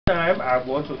time, I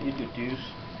want to introduce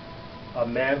a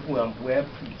man who I'm well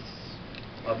pleased,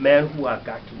 a man who I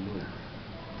got to know.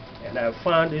 And I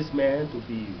found this man to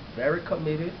be very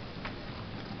committed,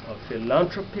 a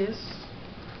philanthropist,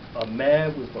 a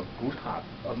man with a good heart,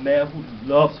 a man who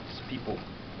loves his people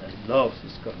and loves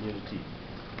his community.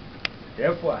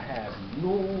 Therefore, I have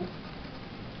no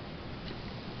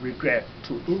regret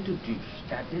to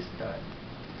introduce at this time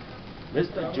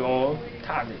Mr. John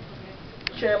Tarley,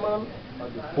 Chairman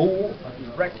of the Board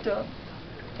of Directors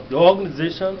of the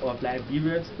Organization of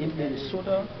Liberians in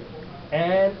Minnesota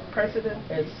and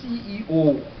President and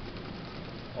CEO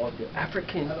of the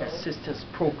African Assistance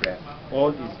Program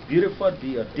on this beautiful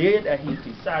day, a day that he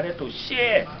decided to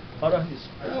share out of his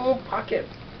own pocket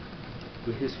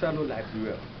with his fellow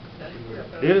Liberians.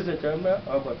 Ladies and gentlemen,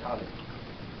 Uncle Tarley.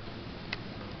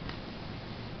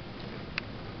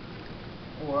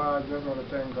 Well, I just want to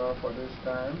thank God for this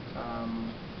time.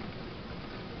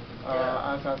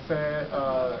 As I said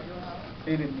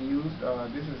in the news,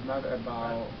 this is not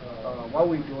about what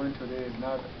we're doing today. Is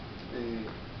not a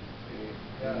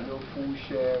food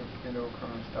share, kind of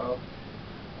stuff.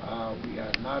 We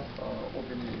are not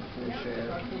opening a food share.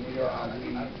 Neither are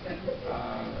we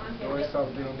doing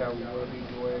something that we will be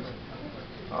doing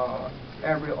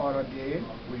every other day.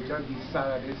 We just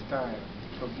decided this time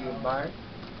to give back.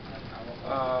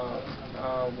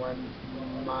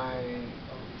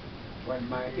 When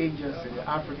my agency, the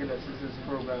African Assistance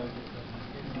Program,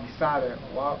 decided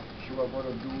what she was going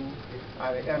to do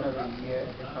at the end of the year,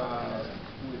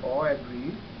 we all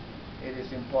agreed it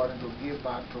is important to give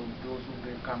back to those who've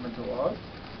been coming to us.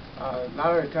 A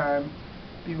lot of the time,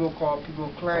 people call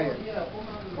people clients,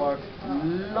 but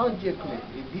logically,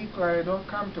 if these clients don't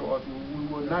come to us, we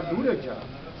will not do the job.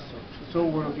 So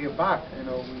we'll give back.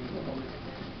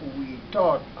 We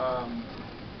thought,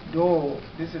 though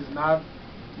this is not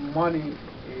money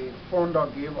a funder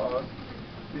gave us,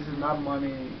 this is not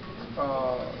money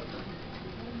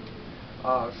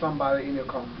somebody in the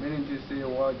community say,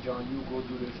 well, John, you go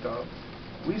do this stuff.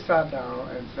 We sat down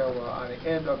and said, well, at the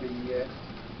end of the year,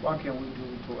 what can we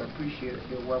do to appreciate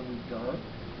what we've done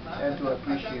and to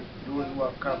appreciate those who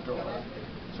have come to us?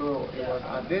 So it was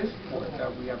at this point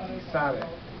that we have decided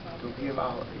to give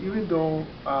out, even though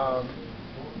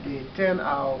the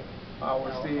turnout, I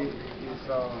would say, is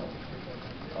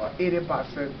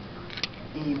 80%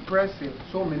 impressive.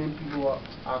 So many people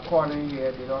are calling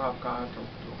here, they don't have cars to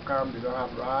come, they don't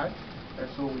have rides, and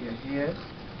so we are here.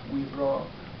 We brought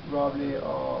probably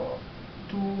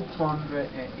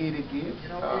 280 gifts.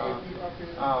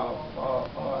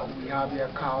 We have here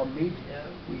cow meat,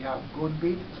 we have goat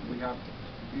meat, we have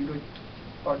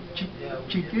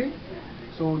chicken.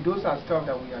 So those are stuff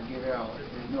that we are giving out.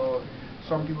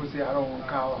 Some people say, I don't want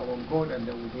cow, I want goat, and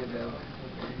then we give them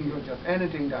just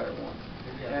anything that they want.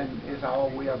 And it's our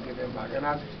way of giving back. And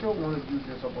I still want to use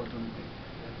this opportunity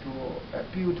to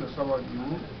appeal to some of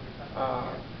you.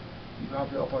 You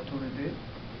have the opportunity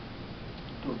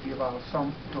to give out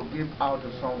to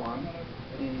someone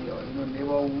in your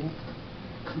neighborhood.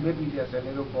 Maybe there's a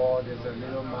little boy, there's a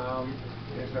little mom,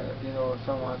 there's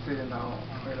someone sitting down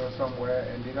somewhere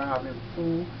and they don't have any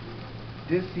food.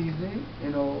 This season,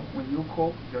 when you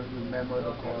cook, just remember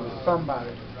to call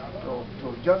somebody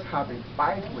to just have a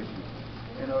bite with you.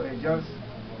 It's just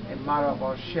a matter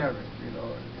about sharing,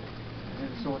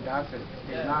 And so that's it.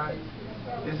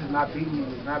 This is not big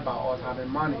news. It's not about us having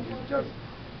money. It's just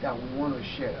that we want to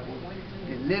share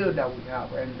the little that we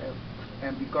have.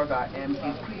 And because I am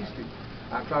a Christian,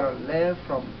 I try to learn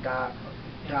from that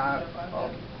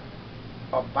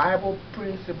a Bible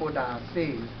principle that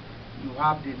says you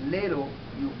have the little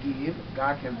you give,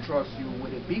 God can trust you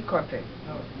with a bigger thing.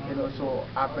 So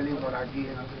I believe when I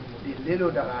give the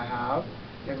little that I have,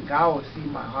 then God will see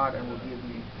my heart and will give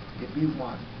me the big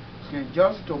one. And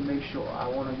just to make sure, I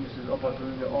want to use this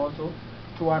opportunity also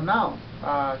to announce,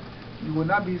 you will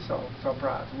not be so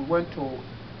surprised.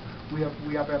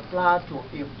 We have applied to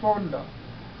a funder.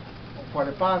 For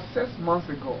the past 6 months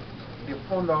ago, the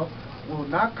funder will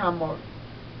not come out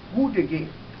who they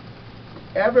gave.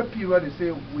 Every period they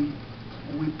say we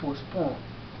postpone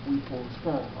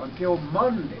until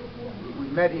Monday. We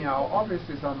met in our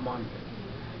offices on Monday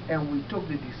and we took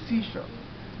the decision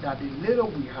that the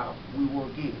little we have we will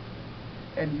give.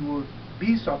 And you will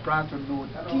be surprised to know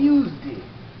Tuesday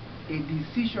a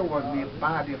decision was made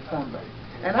by the funder.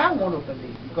 And I want to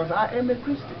believe, because I am a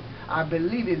Christian, I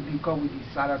believe it's because we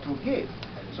decided to give.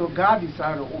 So God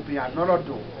decided to open another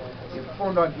door. The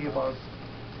funder gave us,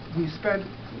 we spent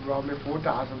roughly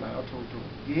 $4,000 to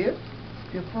give.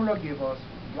 The funder gave us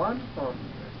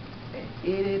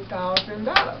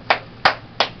 $180,000.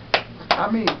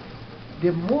 I mean,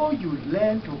 the more you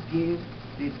learn to give,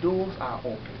 the doors are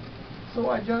open. So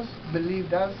I just believe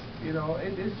that's,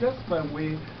 it's just my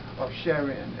way of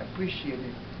sharing and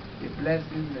appreciating the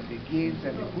blessings and the gifts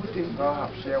and the good things God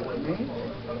have shared with me.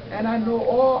 And I know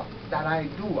all that I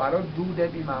do, I don't do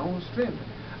them in my own strength.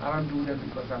 I don't do them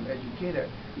because I'm educated.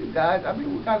 You guys, I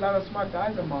mean, we got a lot of smart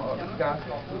guys among us. We got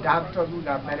doctors, we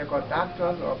got medical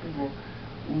doctors, or people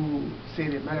who say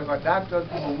the medical doctors,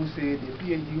 people who say the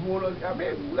PhD holders. I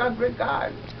mean, we got great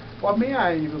guys. For me,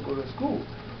 I didn't even go to school.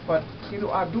 But,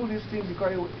 I do this thing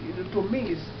because, to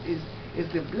me, it's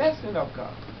the blessing of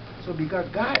God. So because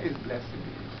God is blessing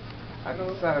me, I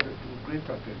decided to do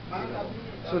greater things,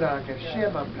 so that I can share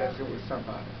my blessing with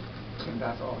somebody. And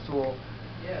that's all. So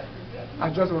I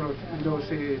just want to,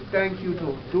 say thank you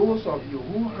to those of you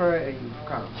who heard and you've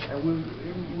come. And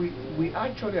we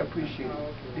actually appreciate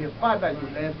the fact that you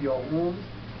left your homes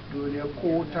during your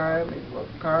cold time and you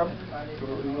have come to,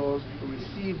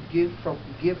 receive gift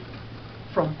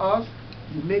from us.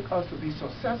 You make us to be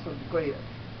successful because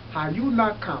had you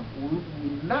not come, we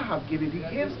would not have given the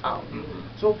gifts out.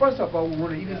 So first of all, we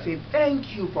want to even say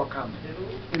thank you for coming.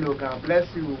 God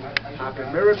bless you. Happy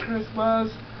Merry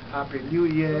Christmas. Happy New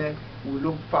Year. We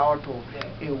look forward to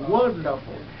a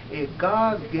wonderful, a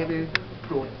God-given,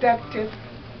 protective,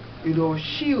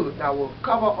 shield that will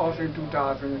cover us in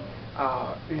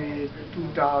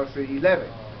 2011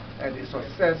 and a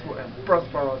successful and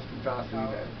prosperous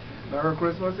 2011. Merry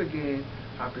Christmas again.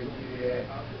 Happy New Year.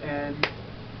 And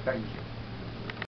thank you.